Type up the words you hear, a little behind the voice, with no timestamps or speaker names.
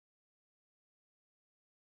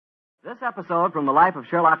This episode from the life of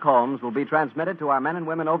Sherlock Holmes will be transmitted to our men and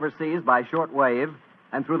women overseas by shortwave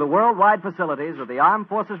and through the worldwide facilities of the Armed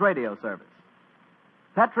Forces Radio Service.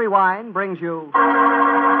 Petri Wine brings you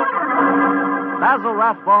Basil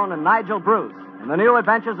Rathbone and Nigel Bruce in the new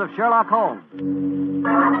adventures of Sherlock Holmes.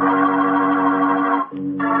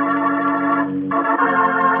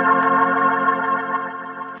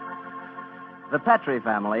 The Petri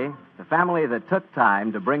family, the family that took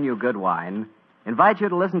time to bring you good wine, invite you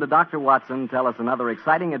to listen to Dr. Watson tell us another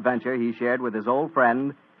exciting adventure he shared with his old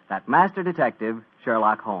friend, that master detective,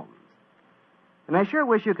 Sherlock Holmes. And I sure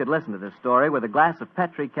wish you could listen to this story with a glass of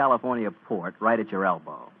Petri California port right at your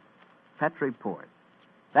elbow. Petri port.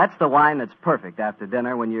 That's the wine that's perfect after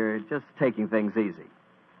dinner when you're just taking things easy.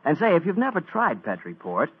 And say, if you've never tried Petri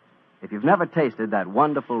port, if you've never tasted that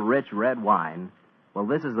wonderful, rich red wine, well,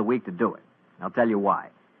 this is the week to do it. I'll tell you why.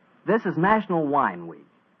 This is National Wine Week.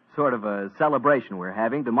 Sort of a celebration we're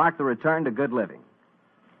having to mark the return to good living.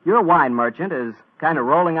 Your wine merchant is kind of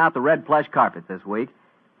rolling out the red plush carpet this week,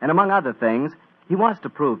 and among other things, he wants to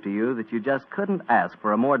prove to you that you just couldn't ask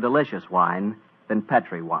for a more delicious wine than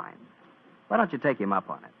Petri wine. Why don't you take him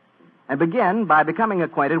up on it? And begin by becoming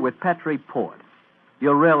acquainted with Petri Port.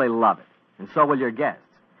 You'll really love it, and so will your guests.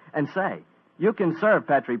 And say, you can serve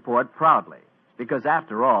Petri Port proudly, because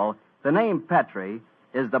after all, the name Petri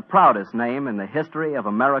is the proudest name in the history of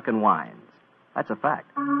American wines. That's a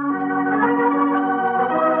fact.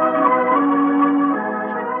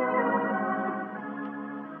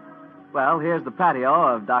 Well, here's the patio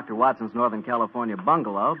of Dr. Watson's Northern California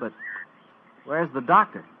bungalow, but where's the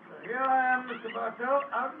doctor? Here I am, Mr. Bartell,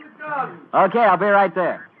 out in the garden. Okay, I'll be right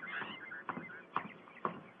there.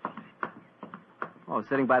 Oh,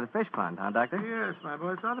 sitting by the fish pond, huh, Doctor? Yes, my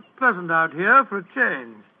boy. It's rather pleasant out here for a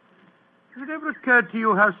change. Has it ever occurred to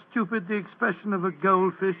you how stupid the expression of a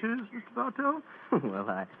goldfish is, Mr. Bartell? Well,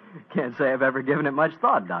 I can't say I've ever given it much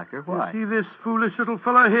thought, Doctor. Why? You see this foolish little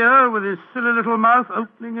fellow here with his silly little mouth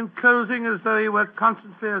opening and closing as though he were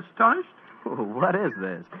constantly astonished? What is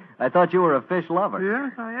this? I thought you were a fish lover.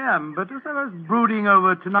 Yes, I am. But as I was brooding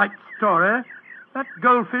over tonight's story, that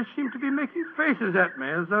goldfish seemed to be making faces at me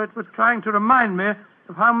as though it were trying to remind me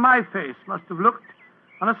of how my face must have looked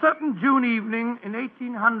on a certain June evening in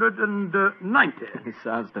 1890. It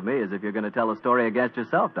sounds to me as if you're going to tell a story against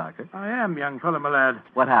yourself, Doctor. I am, young fellow, my lad.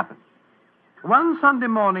 What happened? One Sunday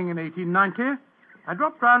morning in 1890, I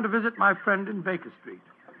dropped round to visit my friend in Baker Street.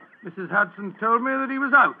 Mrs. Hudson told me that he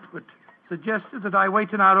was out, but suggested that I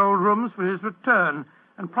wait in our old rooms for his return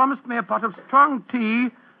and promised me a pot of strong tea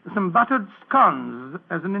and some buttered scones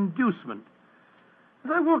as an inducement.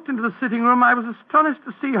 As I walked into the sitting room, I was astonished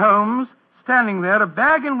to see Holmes standing there, a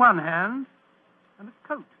bag in one hand and a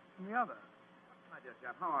coat in the other. My dear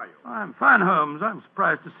chap, how are you? I'm fine, Holmes. I'm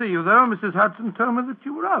surprised to see you, though. Mrs. Hudson told me that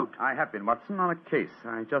you were out. I have been, Watson, on a case.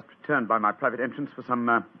 I just returned by my private entrance for some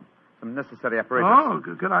necessary apparatus. Oh,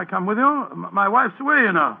 can I come with you? My wife's away,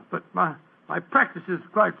 you know, but my practice is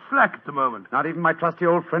quite slack at the moment. Not even my trusty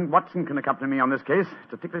old friend Watson can accompany me on this case.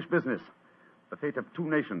 It's a ticklish business. The fate of two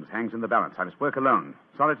nations hangs in the balance. I must work alone.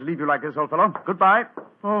 Sorry to leave you like this, old fellow. Goodbye.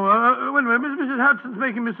 Oh, wait a minute. Mrs. Hudson's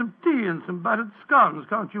making me some tea and some buttered scones.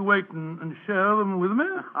 Can't you wait and share them with me?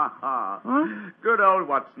 Huh? Good old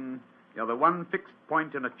Watson. You're the one fixed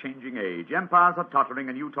point in a changing age. Empires are tottering,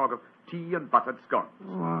 and you talk of tea and buttered scones.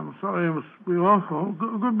 Oh, I'm sorry you must be off. Oh,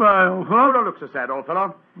 goodbye, old fellow. Oh, don't look so sad, old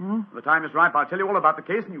fellow. When the time is ripe, I'll tell you all about the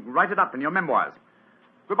case, and you can write it up in your memoirs.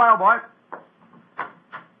 Goodbye, old boy.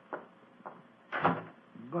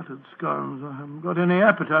 Buttered scones. I haven't got any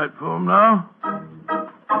appetite for them now.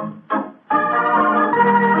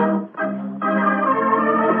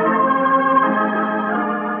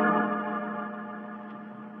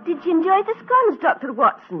 Did you enjoy the scones, Dr.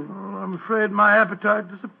 Watson? Oh, I'm afraid my appetite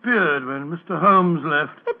disappeared when Mr. Holmes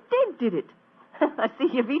left. It did it? I see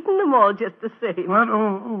you've eaten them all just the same. What?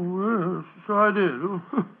 Oh, yes, so I did. Oh,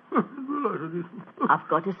 I've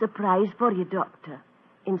got a surprise for you, Doctor.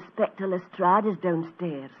 Inspector Lestrade is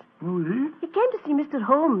downstairs. Oh, is he? He came to see Mr.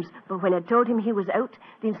 Holmes, but when I told him he was out,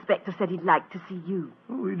 the inspector said he'd like to see you.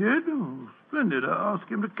 Oh, he did? Oh, splendid. I'll ask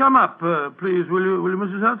him to come up, please, will you,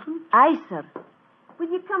 Mrs. Hudson? Aye, sir. Will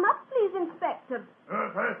you come up, please, Inspector?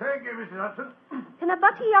 Thank you, Mrs. Hudson. Can I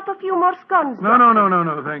butter you up a few more scones, No,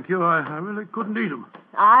 Doctor? thank you. I really couldn't eat them.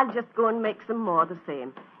 I'll just go and make some more the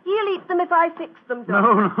same. He'll eat them if I fix them,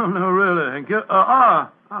 Doctor. No, really, thank you.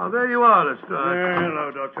 There you are, Lestrade.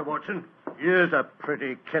 Hello, Dr. Watson. Here's a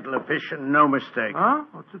pretty kettle of fish and no mistake. Huh?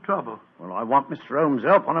 What's the trouble? Well, I want Mr. Holmes'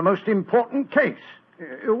 help on a most important case.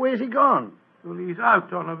 Where's he gone? Well, he's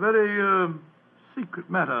out on a very secret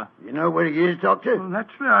matter. You know where he is, Doctor? Well,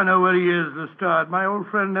 naturally, I know where he is, Lestrade. My old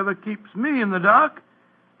friend never keeps me in the dark,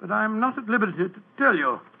 but I'm not at liberty to tell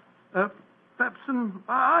you. Perhaps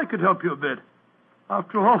I could help you a bit.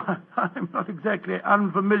 After all, I'm not exactly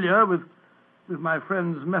unfamiliar with my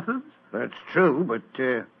friend's methods. That's true, but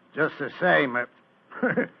just the same...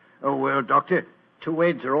 oh, well, Doctor, 2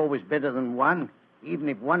 heads are always better than one, even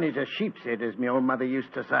if one is a sheep's head, as my old mother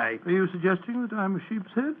used to say. Are you suggesting that I'm a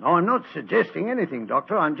sheep's head? No, I'm not suggesting anything,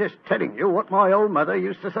 Doctor. I'm just telling you what my old mother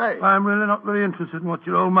used to say. I'm really not very interested in what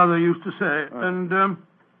your old mother used to say.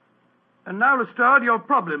 And now, Lestrade, your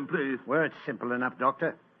problem, please. Well, it's simple enough,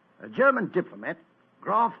 Doctor. A German diplomat,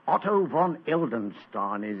 Graf Otto von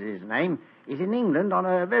Eldenstein is his name, is in England on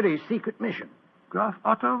a very secret mission. Graf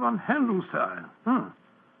Otto von Heldenstein.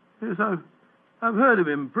 Yes, I've heard of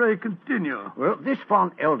him. Pray continue. Well, this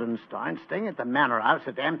von Eldenstein staying at the Manor House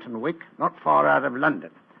at Hampton Wick, not far out of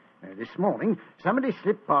London. This morning, somebody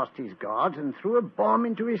slipped past his guards and threw a bomb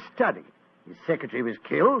into his study. His secretary was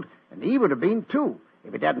killed, and he would have been too,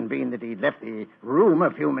 if it hadn't been that he'd left the room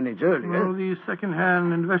a few minutes earlier. Well, these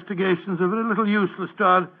second-hand investigations are very little use,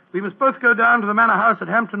 Lestrade. We must both go down to the Manor House at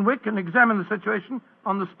Hampton Wick and examine the situation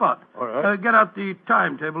on the spot. All right. Get out the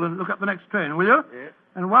timetable and look up the next train, will you? Yeah.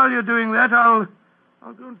 And while you're doing that, I'll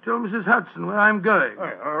go and tell Mrs. Hudson where I'm going.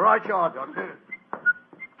 All right, you are, Doctor.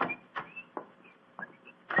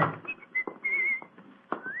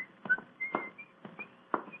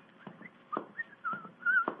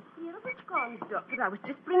 Here are the scones, Doctor. I was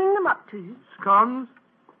just bringing them up to you. Scones?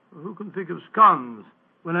 Well, who can think of scones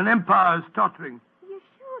when an empire is tottering? Are you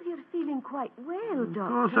sure you're feeling quite well, Doctor? Of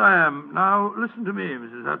course I am. Now, listen to me,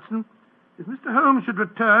 Mrs. Hudson. If Mr. Holmes should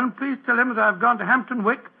return, please tell him that I've gone to Hampton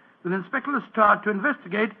Wick with Inspector Lestrade to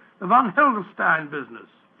investigate the von Heldenstein business.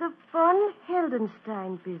 The von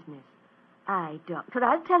Heldenstein business. Aye, Doctor.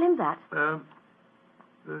 I'll tell him that.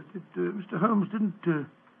 Mr. Holmes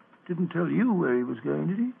didn't tell you where he was going,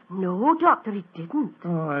 did he? No, Doctor, he didn't.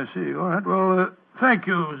 Oh, I see. All right. Well, thank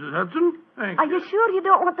you, Mrs. Hudson. Thank Are you. you sure you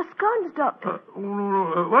don't want the scones, Doctor?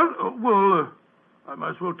 I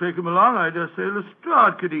might as well take him along. I dare say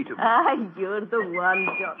Lestrade could eat him. Aye, you're the one,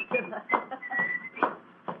 Doctor.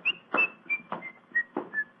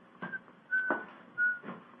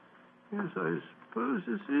 Yes, I suppose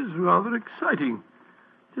this is rather exciting.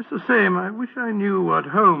 Just the same, I wish I knew what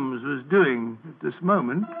Holmes was doing at this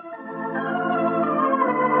moment.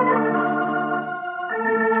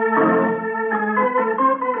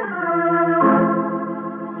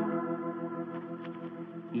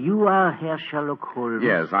 You are Herr Sherlock Holmes?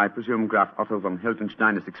 Yes, I presume Graf Otto von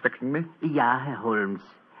Heldenstein is expecting me? Yeah, Herr Holmes.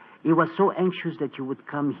 He was so anxious that you would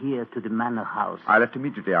come here to the Manor House. I left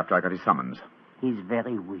immediately after I got his summons. He's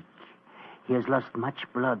very weak. He has lost much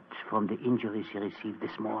blood from the injuries he received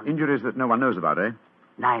this morning. Injuries that no one knows about, eh?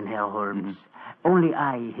 Nein, Herr Holmes. Only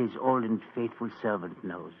I, his old and faithful servant,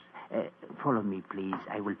 knows. Follow me, please.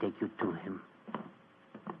 I will take you to him.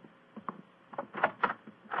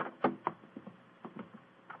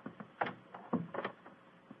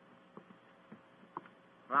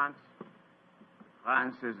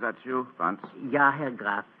 Franz, is that you, Franz? Ja, Herr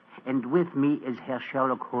Graf. And with me is Herr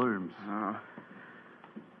Sherlock Holmes. Oh.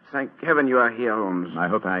 Thank heaven you are here, Holmes. I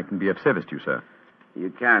hope I can be of service to you, sir.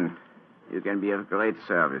 You can. You can be of great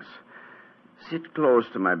service. Sit close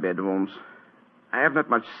to my bed, Holmes. I have not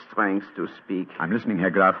much strength to speak. I'm listening,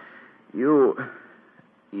 Herr Graf. You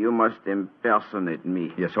must impersonate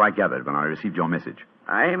me. Yes, so I gathered when I received your message.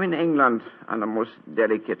 I am in England on a most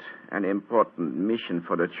delicate and important mission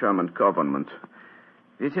for the German government.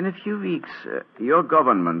 Within a few weeks, your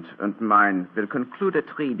government and mine will conclude a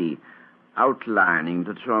treaty outlining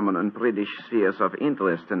the German and British spheres of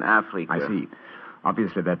interest in Africa. I see.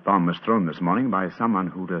 Obviously, that bomb was thrown this morning by someone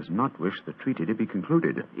who does not wish the treaty to be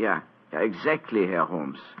concluded. Yeah, exactly, Herr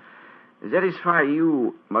Holmes. That is why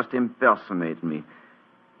you must impersonate me.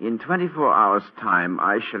 In 24 hours' time,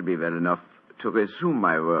 I shall be well enough to resume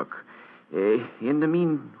my work. In the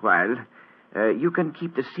meanwhile, you can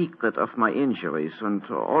keep the secret of my injuries and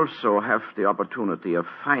also have the opportunity of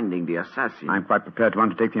finding the assassin. I'm quite prepared to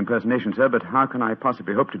undertake the impersonation, sir, but how can I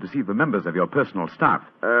possibly hope to deceive the members of your personal staff?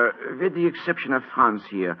 With the exception of Franz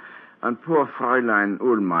here and poor Fräulein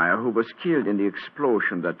Ullmeyer, who was killed in the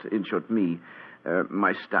explosion that injured me,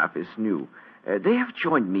 my staff is new. They have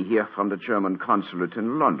joined me here from the German consulate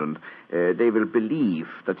in London. They will believe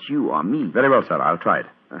that you are me. Very well, sir. I'll try it.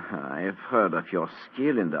 I have heard of your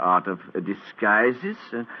skill in the art of disguises,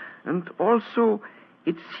 and also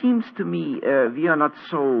it seems to me we are not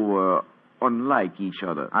so unlike each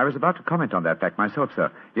other. I was about to comment on that fact myself,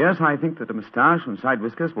 sir. Yes, I think that a moustache and side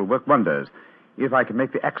whiskers will work wonders. If I can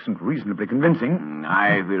make the accent reasonably convincing.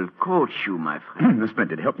 I will coach you, my friend.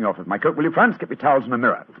 Splendid. Help me off with my coat, will you, Franz? Get me towels and a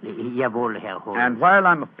mirror. Jawohl, Herr Holmes. And while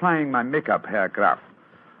I'm applying my makeup, Herr Graf,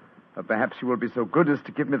 perhaps you will be so good as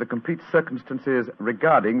to give me the complete circumstances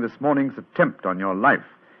regarding this morning's attempt on your life.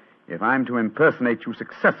 If I'm to impersonate you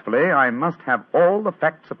successfully, I must have all the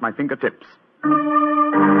facts at my fingertips.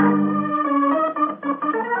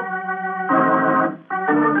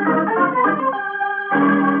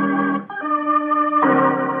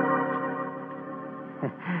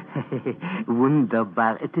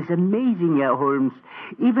 Wunderbar. It is amazing, Herr Holmes.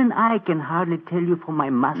 Even I can hardly tell you from my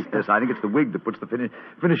master. Yes, I think it's the wig that puts the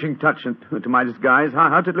finishing touch to my disguise.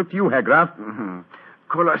 How did it look to you, Herr Graf?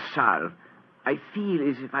 Colossal. I feel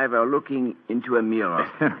as if I were looking into a mirror.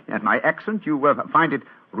 And my accent, you find it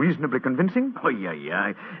reasonably convincing? Oh,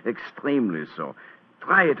 yeah. Extremely so.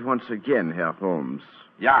 Try it once again, Herr Holmes.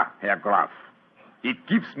 Ja, Herr Graf. It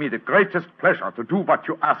gives me the greatest pleasure to do what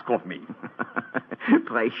you ask of me.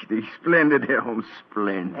 Prächtig. Splendid, Herr Holmes.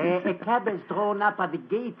 Splendid. A cab is drawn up at the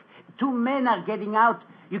gate. 2 men are getting out.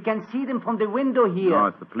 You can see them from the window here. Oh,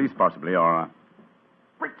 it's the police, possibly, or...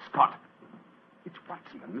 Great Scott. It's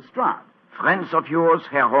Watson and Lestrade. Friends of yours,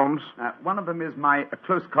 Herr Holmes? One of them is my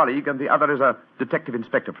close colleague, and the other is a detective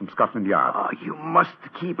inspector from Scotland Yard. Oh, you must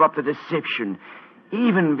keep up the deception,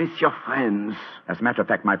 even with your friends. As a matter of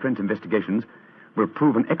fact, my friend's investigations will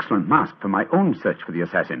prove an excellent mask for my own search for the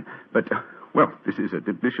assassin. But, well, this is a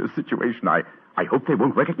delicious situation. I hope they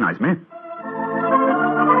won't recognize me.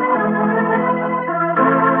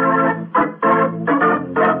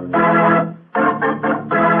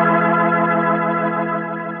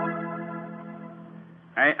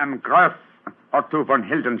 I am Graf Otto von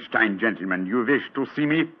Heldenstein, gentlemen. You wish to see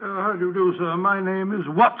me? How do you do, sir? My name is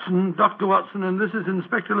Watson, Dr. Watson, and this is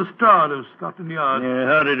Inspector Lestrade of Scotland Yard.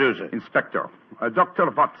 How do you do, sir? Inspector. Dr.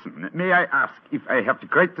 Watson, may I ask if I have the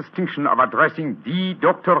great distinction of addressing the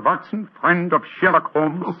Dr. Watson, friend of Sherlock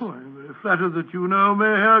Holmes? Oh, I'm very flattered that you know me,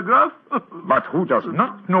 Herr Graf. But who does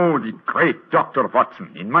not know the great Dr.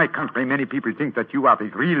 Watson? In my country, many people think that you are the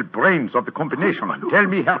real brains of the combination. Tell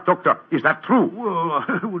me, Herr Doctor, is that true? Well,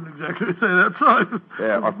 I wouldn't exactly say that, sir.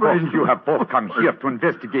 Of course, you have both come here to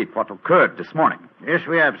investigate what occurred this morning. Yes,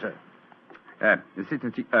 we have, sir.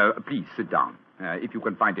 Please sit down. If you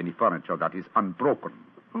can find any furniture that is unbroken.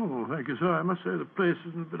 Oh, thank you, sir. I must say the place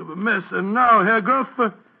is in a bit of a mess. And now, Herr Graf,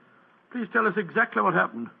 please tell us exactly what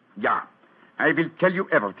happened. Yeah. I will tell you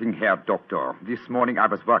everything, Herr Doctor. This morning I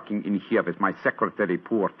was working in here with my secretary,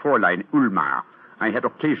 poor Fräulein Ulmer. I had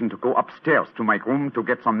occasion to go upstairs to my room to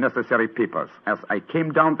get some necessary papers. As I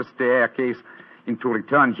came down the staircase to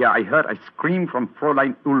return here, I heard a scream from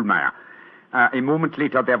Fräulein Ulmer. A moment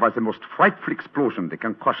later, there was a most frightful explosion. The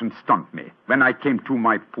concussion stunned me. When I came to,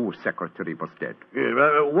 my poor secretary was dead.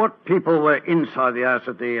 What people were inside the house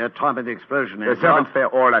at the time of the explosion? The servants were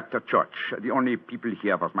all at the church. The only people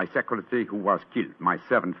here was my secretary, who was killed. My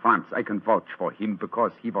servant, Franz, I can vouch for him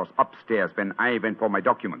because he was upstairs when I went for my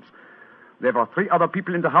documents. There were 3 other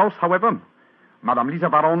people in the house, however. Madame Lisa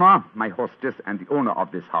Varona, my hostess, and the owner of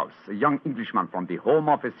this house. A young Englishman from the Home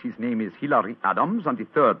Office. His name is Hilary Adams, and the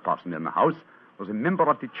 3rd person in the house was a member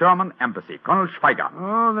of the German embassy, Colonel Schweiger.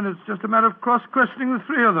 Oh, then it's just a matter of cross-questioning the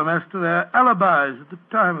 3 of them as to their alibis at the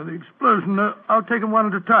time of the explosion. I'll take them one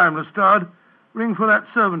at a time, Lestrade. Ring for that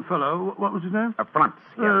servant fellow. What was his name? Franz.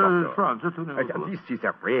 Franz, that's the name. This is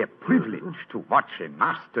a rare privilege to watch a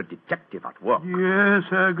master detective at work. Yes,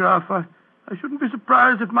 Herr Graf. I shouldn't be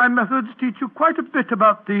surprised if my methods teach you quite a bit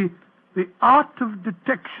about the art of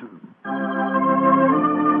detection.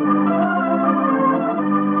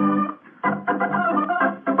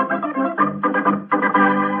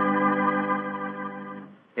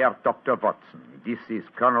 Herr Dr. Watson, this is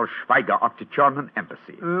Colonel Schweiger of the German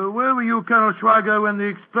embassy. Where were you, Colonel Schweiger, when the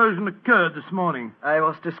explosion occurred this morning? I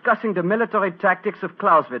was discussing the military tactics of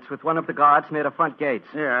Clausewitz with one of the guards near the front gates.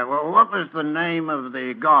 Yeah, well, what was the name of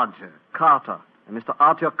the guard, sir? Carter. Mr.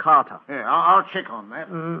 Arthur Carter. Yeah, I'll check on that.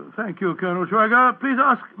 Thank you, Colonel Schweiger. Please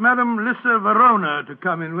ask Madame Lisa Verona to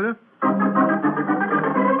come in with you.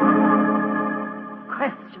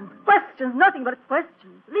 Questions, nothing but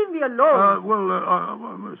questions. Leave me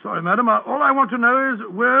alone. Sorry, madam. All I want to know is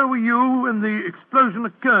where were you when the explosion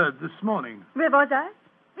occurred this morning? Where was I?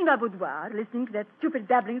 In my boudoir, listening to that stupid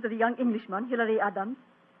babblings of the young Englishman, Hilary Adams.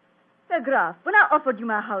 Herr Graf, when I offered you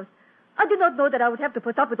my house, I did not know that I would have to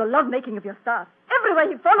put up with the love-making of your staff. Everywhere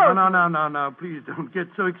he followed. No. Please don't get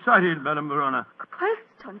so excited, Madame Verona.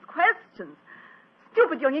 Questions.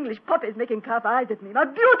 Stupid young English puppies making calf eyes at me. My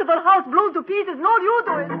beautiful house blown to pieces and all you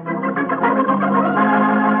do is...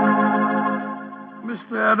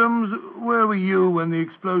 Mr. Adams, where were you when the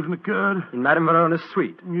explosion occurred? In Madame Verona's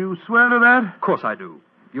suite. You swear to that? Of course I do.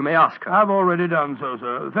 You may ask her. I've already done so,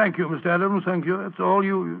 sir. Thank you, Mr. Adams. Thank you. That's all.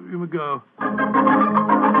 You may go.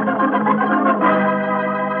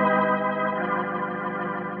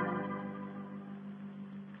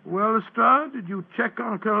 Well, Lestrade, did you check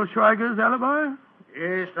on Colonel Schweiger's alibi?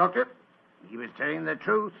 Yes, Doctor. He was telling the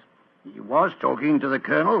truth. He was talking to the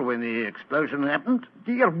colonel when the explosion happened.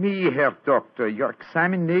 Dear me, Herr Doctor, your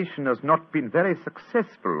examination has not been very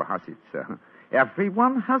successful, has it, sir?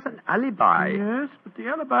 Everyone has an alibi. Yes, but the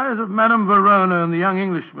alibis of Madame Verona and the young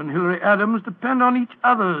Englishman, Hilary Adams, depend on each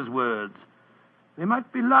other's words. They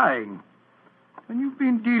might be lying. When you've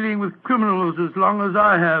been dealing with criminals as long as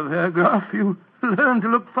I have, Herr Graf, you learn to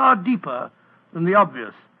look far deeper than the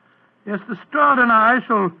obvious. Yes, Lestrade and I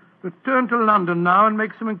shall return to London now and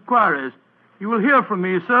make some inquiries. You will hear from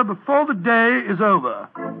me, sir, before the day is over.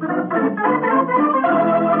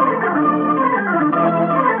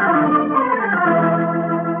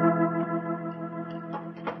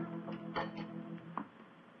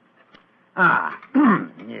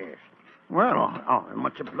 Yes. Well, I'm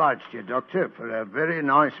much obliged to you, Doctor, for a very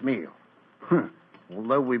nice meal.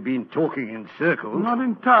 Although we've been talking in circles. Not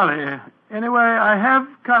entirely. Anyway, I have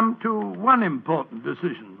come to one important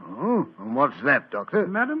decision. Oh, and what's that, Doctor?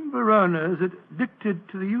 Madame Verona is addicted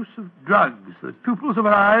to the use of drugs. The pupils of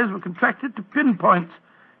her eyes were contracted to pinpoints.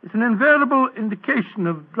 It's an invariable indication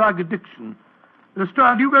of drug addiction.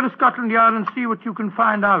 Lestrade, you go to Scotland Yard and see what you can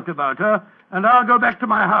find out about her, and I'll go back to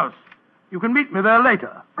my house. You can meet me there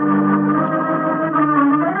later.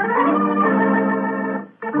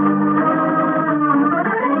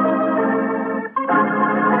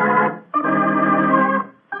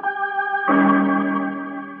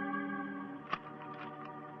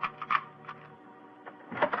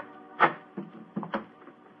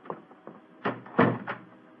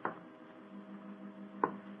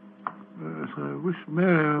 I wish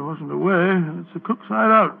Mary wasn't away. It's the cook's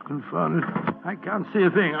night out, confound it. I can't see a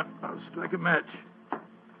thing. I'll strike a match.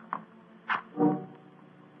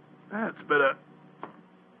 That's better.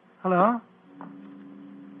 Hello?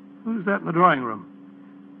 Who's that in the drawing room?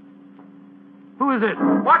 Who is it?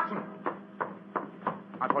 Watson!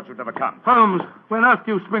 I thought you'd never come. Holmes, where on earth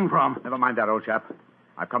do you spring from? Never mind that, old chap.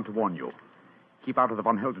 I've come to warn you. Keep out of the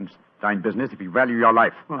von Heldenstein business if you value your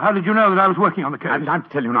life. Well, how did you know that I was working on the case? I haven't time to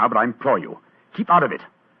tell you now, but I implore you. Keep out of it.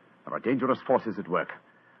 There are dangerous forces at work.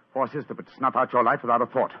 Forces that would snuff out your life without a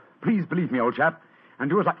thought. Please believe me, old chap. And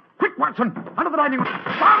do as I... Quick, Watson! Under the dining room!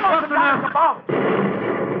 Down the stairs above!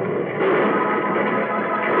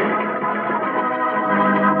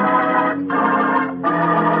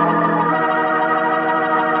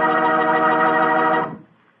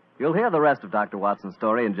 You'll hear the rest of Dr. Watson's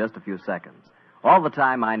story in just a few seconds. All the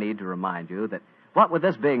time, I need to remind you that, what with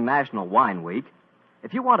this being National Wine Week,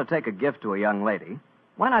 if you want to take a gift to a young lady,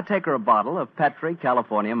 why not take her a bottle of Petri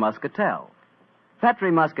California Muscatel? Petri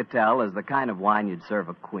Muscatel is the kind of wine you'd serve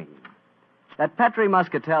a queen. That Petri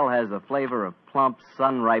Muscatel has the flavor of plump,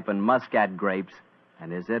 sun-ripened Muscat grapes,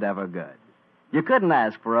 and is it ever good? You couldn't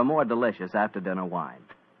ask for a more delicious after-dinner wine,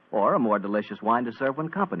 or a more delicious wine to serve when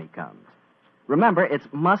company comes. Remember, it's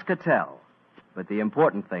Muscatel, but the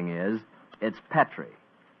important thing is, it's Petri.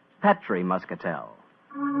 Petri Muscatel.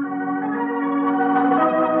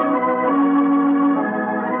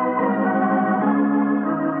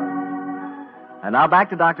 And now back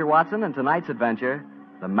to Dr. Watson and tonight's adventure,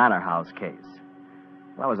 the Manor House case.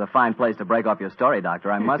 Well, that was a fine place to break off your story,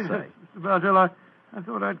 Doctor, I must say. Mr. Bartell, I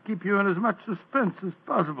thought I'd keep you in as much suspense as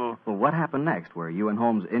possible. Well, what happened next? Were you and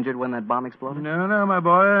Holmes injured when that bomb exploded? No, my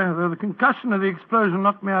boy. The concussion of the explosion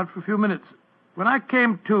knocked me out for a few minutes. When I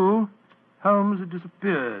came to, Holmes had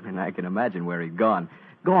disappeared. And I can imagine where he'd gone.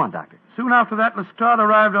 Go on, Doctor. Soon after that, Lestrade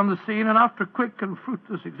arrived on the scene, and after a quick and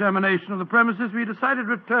fruitless examination of the premises, we decided to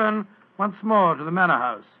return once more to the Manor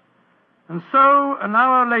House. And so, an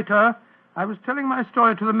hour later, I was telling my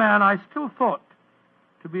story to the man I still thought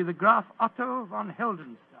to be the Graf Otto von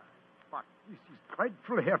Heldenstein. But this is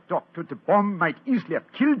dreadful, Herr Doctor. The bomb might easily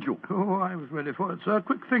have killed you. Oh, I was ready for it, sir.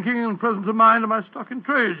 Quick thinking and presence of mind are my stock in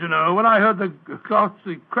trade, you know. When I heard the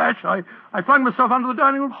ghastly crash, I flung myself under the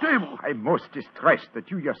dining room table. I'm most distressed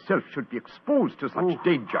that you yourself should be exposed to such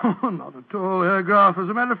danger. Not at all, Herr Graf. As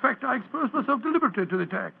a matter of fact, I exposed myself deliberately to the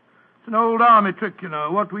attack. It's an old army trick, you know,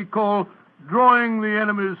 what we call drawing the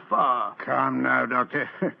enemy's fire. Come now, Doctor.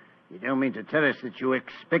 You don't mean to tell us that you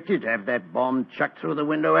expected to have that bomb chucked through the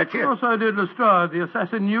window at you? Of course I did, Lestrade. The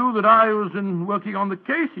assassin knew that I was working on the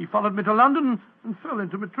case. He followed me to London and fell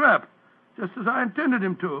into my trap, just as I intended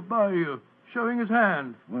him to, by showing his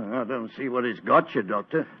hand. Well, I don't see what he's got you,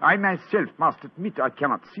 Doctor. I myself must admit I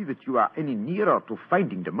cannot see that you are any nearer to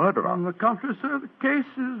finding the murderer. On the contrary, sir, the case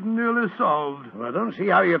is nearly solved. Well, I don't see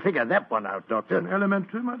how you figured that one out, Doctor.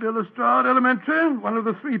 Elementary, my dear Lestrade, elementary. One of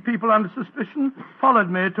the 3 people under suspicion followed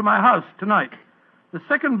me to my house tonight. The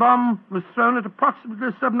second bomb was thrown at approximately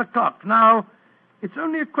 7 o'clock. Now, it's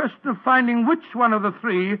only a question of finding which one of the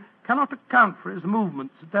 3 cannot account for his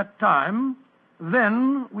movements at that time.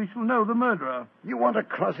 Then we shall know the murderer. You want to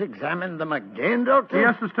cross-examine them again, Doctor?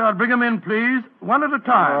 Yes, Lestrade, bring them in, please. One at a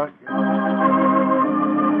time.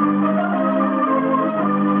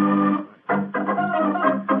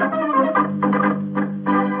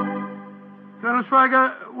 Colonel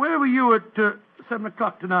Schweiger, where were you at 7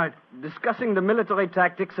 o'clock tonight? Discussing the military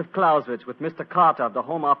tactics of Clausewitz with Mr. Carter of the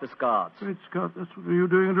Home Office Guards. Great Scott, that's what you were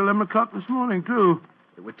doing at 11 o'clock this morning, too.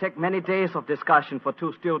 It would take many days of discussion for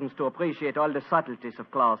 2 students to appreciate all the subtleties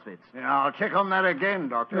of Clausewitz. Yeah, I'll check on that again,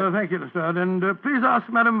 Doctor. Thank you, Lestrade. And please ask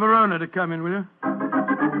Madame Verona to come in, will you?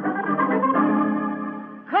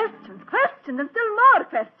 Questions, and still more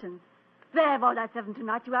questions. Where was I 7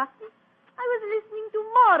 tonight, you ask me? I was listening to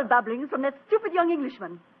more babblings from that stupid young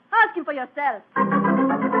Englishman. Ask him for yourself.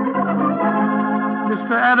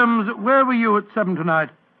 Mr. Adams, where were you at 7 tonight?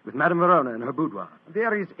 With Madame Verona in her boudoir.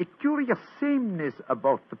 There is a curious sameness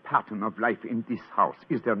about the pattern of life in this house,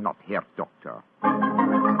 is there not, Herr Doctor?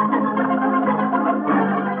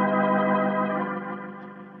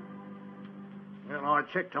 Well, I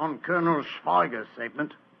checked on Colonel Schweiger's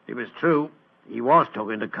statement. It was true. He was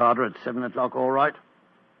talking to Carter at 7 o'clock, all right.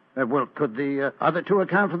 Well, could the other 2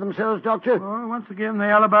 account for themselves, Doctor? Oh, once again, they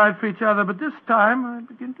alibied for each other, but this time I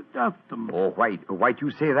begin to doubt them. Oh, why do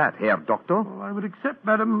you say that, Herr Doctor? Well, I would accept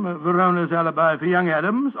Madame Verona's alibi for young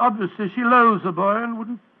Adams. Obviously, she loathes the boy and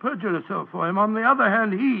wouldn't perjure herself for him. On the other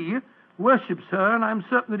hand, he worships her, and I'm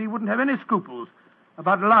certain that he wouldn't have any scruples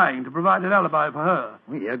about lying to provide an alibi for her.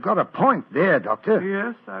 Well, you got a point there, Doctor.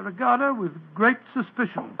 Yes, I regard her with great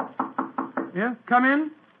suspicion. Yeah, come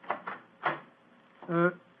in.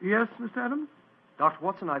 Yes, Mr. Adams? Dr.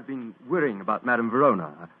 Watson, I've been worrying about Madame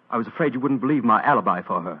Verona. I was afraid you wouldn't believe my alibi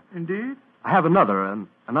for her. Indeed? I have another, an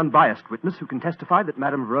unbiased witness who can testify that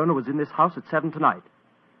Madame Verona was in this house at 7 tonight.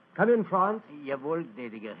 Come in, Franz. Jawohl,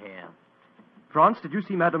 gnädiger Herr. Franz, did you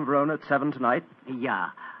see Madame Verona at 7 tonight? Ja.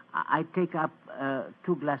 I take up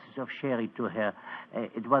 2 glasses of sherry to her.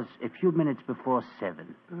 It was a few minutes before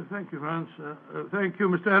 7. Thank you, Franz. Thank you,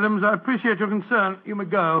 Mr. Adams. I appreciate your concern. You may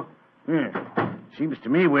go. Yeah. Seems to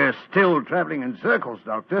me we're still traveling in circles,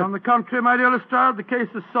 Doctor. On the contrary, my dear Lestrade, the case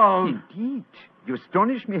is solved. Indeed. You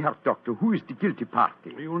astonish me, Herr Doctor. Who is the guilty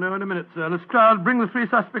party? You'll know in a minute, sir. Lestrade, bring the 3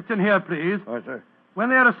 suspects in here, please. All right, sir. When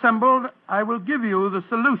they are assembled, I will give you the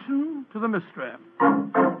solution to the mystery.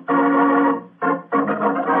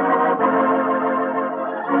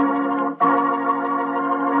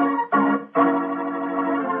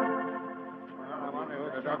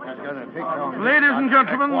 Ladies and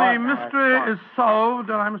gentlemen, the mystery is solved,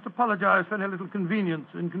 and I must apologize for any little inconvenience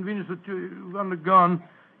that you've undergone.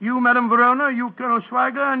 You, Madame Verona, you, Colonel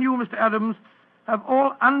Schweiger, and you, Mr. Adams, have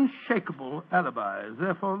all unshakable alibis.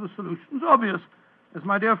 Therefore, the solution's obvious. As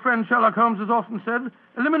my dear friend Sherlock Holmes has often said,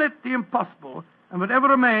 eliminate the impossible, and whatever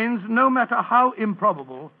remains, no matter how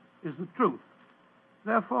improbable, is the truth.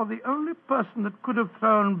 Therefore, the only person that could have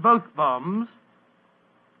thrown both bombs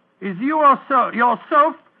is you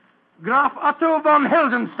yourself, Graf Otto von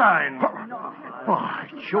Heldenstein. Why,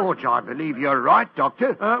 George, I believe you're right,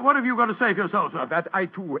 Doctor. What have you got to say for yourself, sir? That I,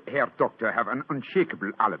 too, Herr Doctor, have an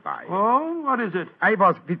unshakable alibi. Oh, what is it? I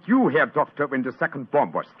was with you, Herr Doctor, when the second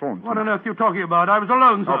bomb was thrown. What on earth are you talking about? I was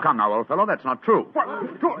alone, sir. Oh, come now, old fellow, that's not true.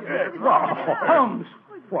 Holmes.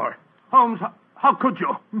 What? Holmes, how could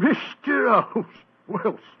you? Mr. Holmes.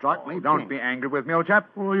 Well, strike me. Don't be angry with me, old chap.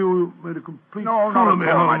 Oh, you made a complete No, fool not of me,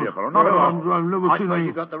 at all, my Holmes. dear fellow, not at all. Holmes, I've never I seen suppose any...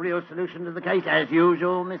 you got the real solution to the case, as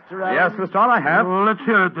usual, Mr. Adams. Yes, Lestrade, I have. Well, let's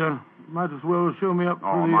hear it, then. Might as well show me up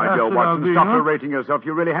Oh, for the my dear acid Watson, I've stop been, huh? berating yourself.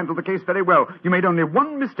 You really handled the case very well. You made only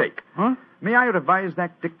one mistake. Huh? May I revise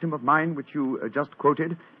that dictum of mine which you just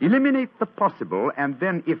quoted? Eliminate the possible, and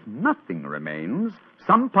then if nothing remains,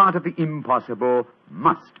 some part of the impossible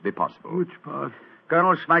must be possible. Which part?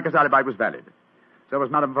 Colonel Schweiger's alibi was valid. So was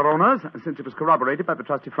Madame Verona's, since it was corroborated by the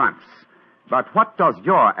trusty Franz. But what does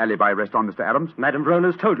your alibi rest on, Mr. Adams? Madame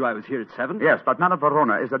Verona's told you I was here at 7. Yes, but Madame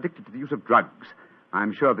Verona is addicted to the use of drugs.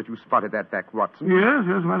 I'm sure that you spotted that back, Watson. Yes,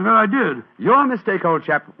 matter of fact, I did. Your mistake, old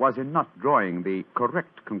chap, was in not drawing the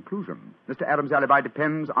correct conclusion. Mr. Adams' alibi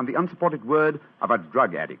depends on the unsupported word of a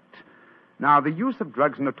drug addict. Now, the use of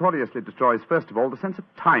drugs notoriously destroys, first of all, the sense of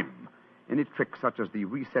time. Any trick such as the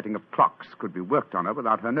resetting of clocks could be worked on her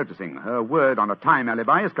without her noticing. Her word on a time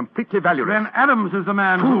alibi is completely valueless. Then Adams is the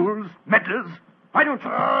man. Fools, meddlers. Why don't you...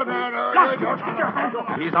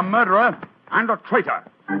 No. He's a murderer and a traitor.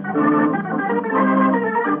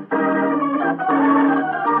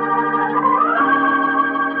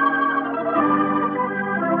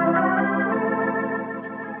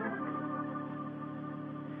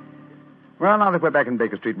 Well, now that we're back in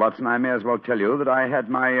Baker Street, Watson, I may as well tell you that I had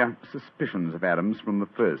my suspicions of Adams from the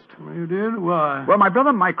first. You did? Why? Well, my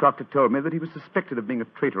brother Mycroft had told me that he was suspected of being a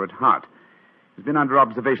traitor at heart. He's been under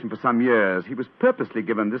observation for some years. He was purposely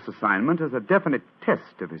given this assignment as a definite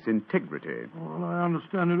test of his integrity. Well, I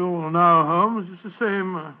understand it all now, Holmes. It's the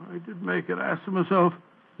same. I did make an ass of myself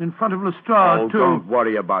in front of Lestrade, too. Don't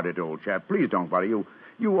worry about it, old chap. Please don't worry.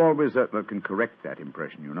 You always can correct that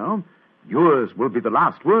impression, you know. Yours will be the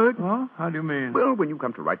last word. Oh? How do you mean? Well, when you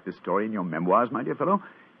come to write this story in your memoirs, my dear fellow,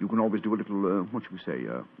 you can always do a little, what shall we say,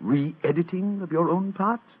 re-editing of your own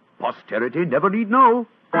parts. Posterity never need know.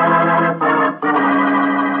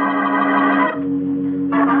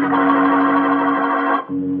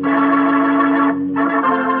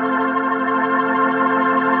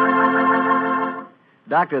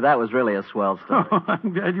 Doctor, that was really a swell story. Oh,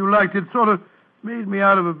 I'm glad you liked it. Sort of made me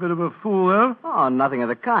out of a bit of a fool, though. Oh, nothing of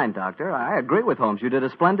the kind, Doctor. I agree with Holmes. You did a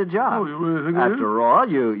splendid job. Oh, you really think I did? After all,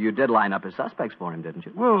 you did line up his suspects for him, didn't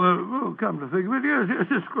you? Well, come to think of it, yes,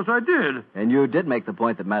 of course I did. And you did make the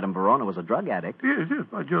point that Madame Verona was a drug addict. Yes,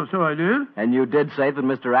 by Jove, so I did. And you did say that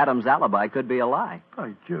Mr. Adams' alibi could be a lie.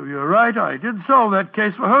 By Jove, you're right. I did solve that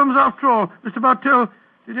case for Holmes after all. Mr. Bartell,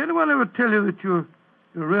 did anyone ever tell you that you're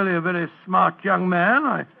really a very smart young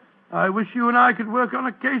man? I wish you and I could work on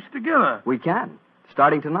a case together. We can.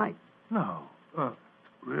 Starting tonight. No.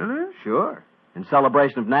 Really? Sure. In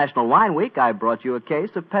celebration of National Wine Week, I brought you a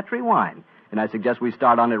case of Petri wine. And I suggest we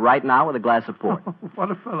start on it right now with a glass of port.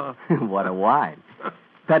 What a fellow. What a wine.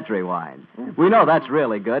 Petri wine. We know that's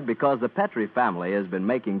really good because the Petri family has been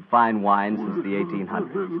making fine wine since the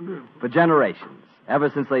 1800s. For generations. Ever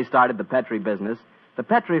since they started the Petri business, the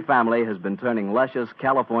Petri family has been turning luscious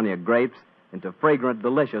California grapes into fragrant,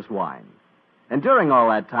 delicious wine. And during all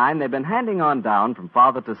that time, they've been handing on down from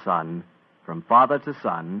father to son,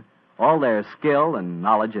 all their skill and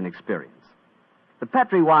knowledge and experience. The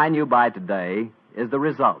Petri wine you buy today is the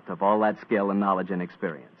result of all that skill and knowledge and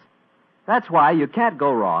experience. That's why you can't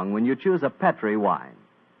go wrong when you choose a Petri wine,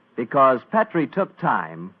 because Petri took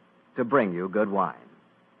time to bring you good wine.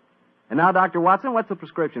 And now, Dr. Watson, what's the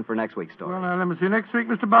prescription for next week's story? Well, now, let me see. Next week,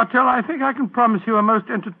 Mr. Bartell, I think I can promise you a most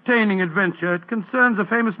entertaining adventure. It concerns a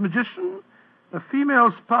famous magician, a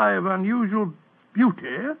female spy of unusual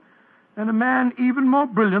beauty, and a man even more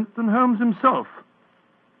brilliant than Holmes himself.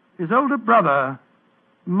 His older brother,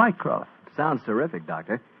 Mycroft. Sounds terrific,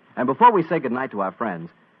 Doctor. And before we say goodnight to our friends,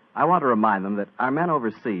 I want to remind them that our men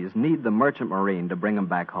overseas need the Merchant Marine to bring them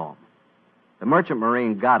back home. The Merchant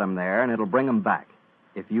Marine got them there, and it'll bring them back,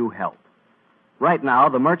 if you help. Right now,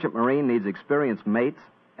 the Merchant Marine needs experienced mates,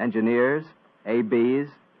 engineers, ABs,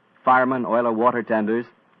 firemen, oiler water tenders,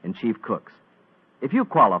 and chief cooks. If you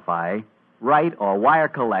qualify, write or wire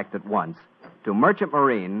collect at once to Merchant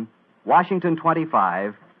Marine, Washington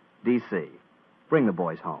 25, D.C. Bring the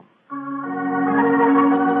boys home.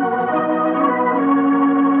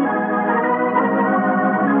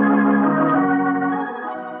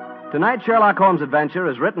 Tonight's Sherlock Holmes adventure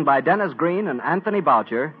is written by Dennis Green and Anthony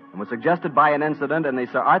Boucher and was suggested by an incident in the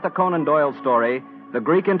Sir Arthur Conan Doyle story, The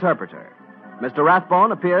Greek Interpreter. Mr.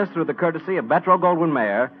 Rathbone appears through the courtesy of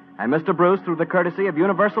Metro-Goldwyn-Mayer and Mr. Bruce through the courtesy of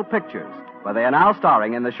Universal Pictures, where they are now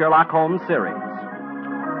starring in the Sherlock Holmes series.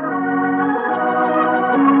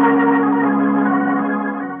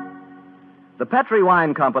 The Petri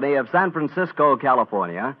Wine Company of San Francisco,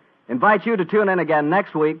 California, invites you to tune in again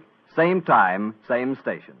next week, same time, same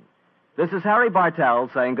station. This is Harry Bartell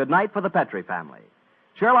saying goodnight for the Petri family.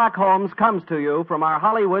 Sherlock Holmes comes to you from our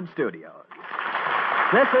Hollywood studios.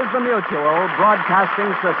 This is the Mutual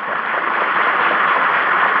Broadcasting System.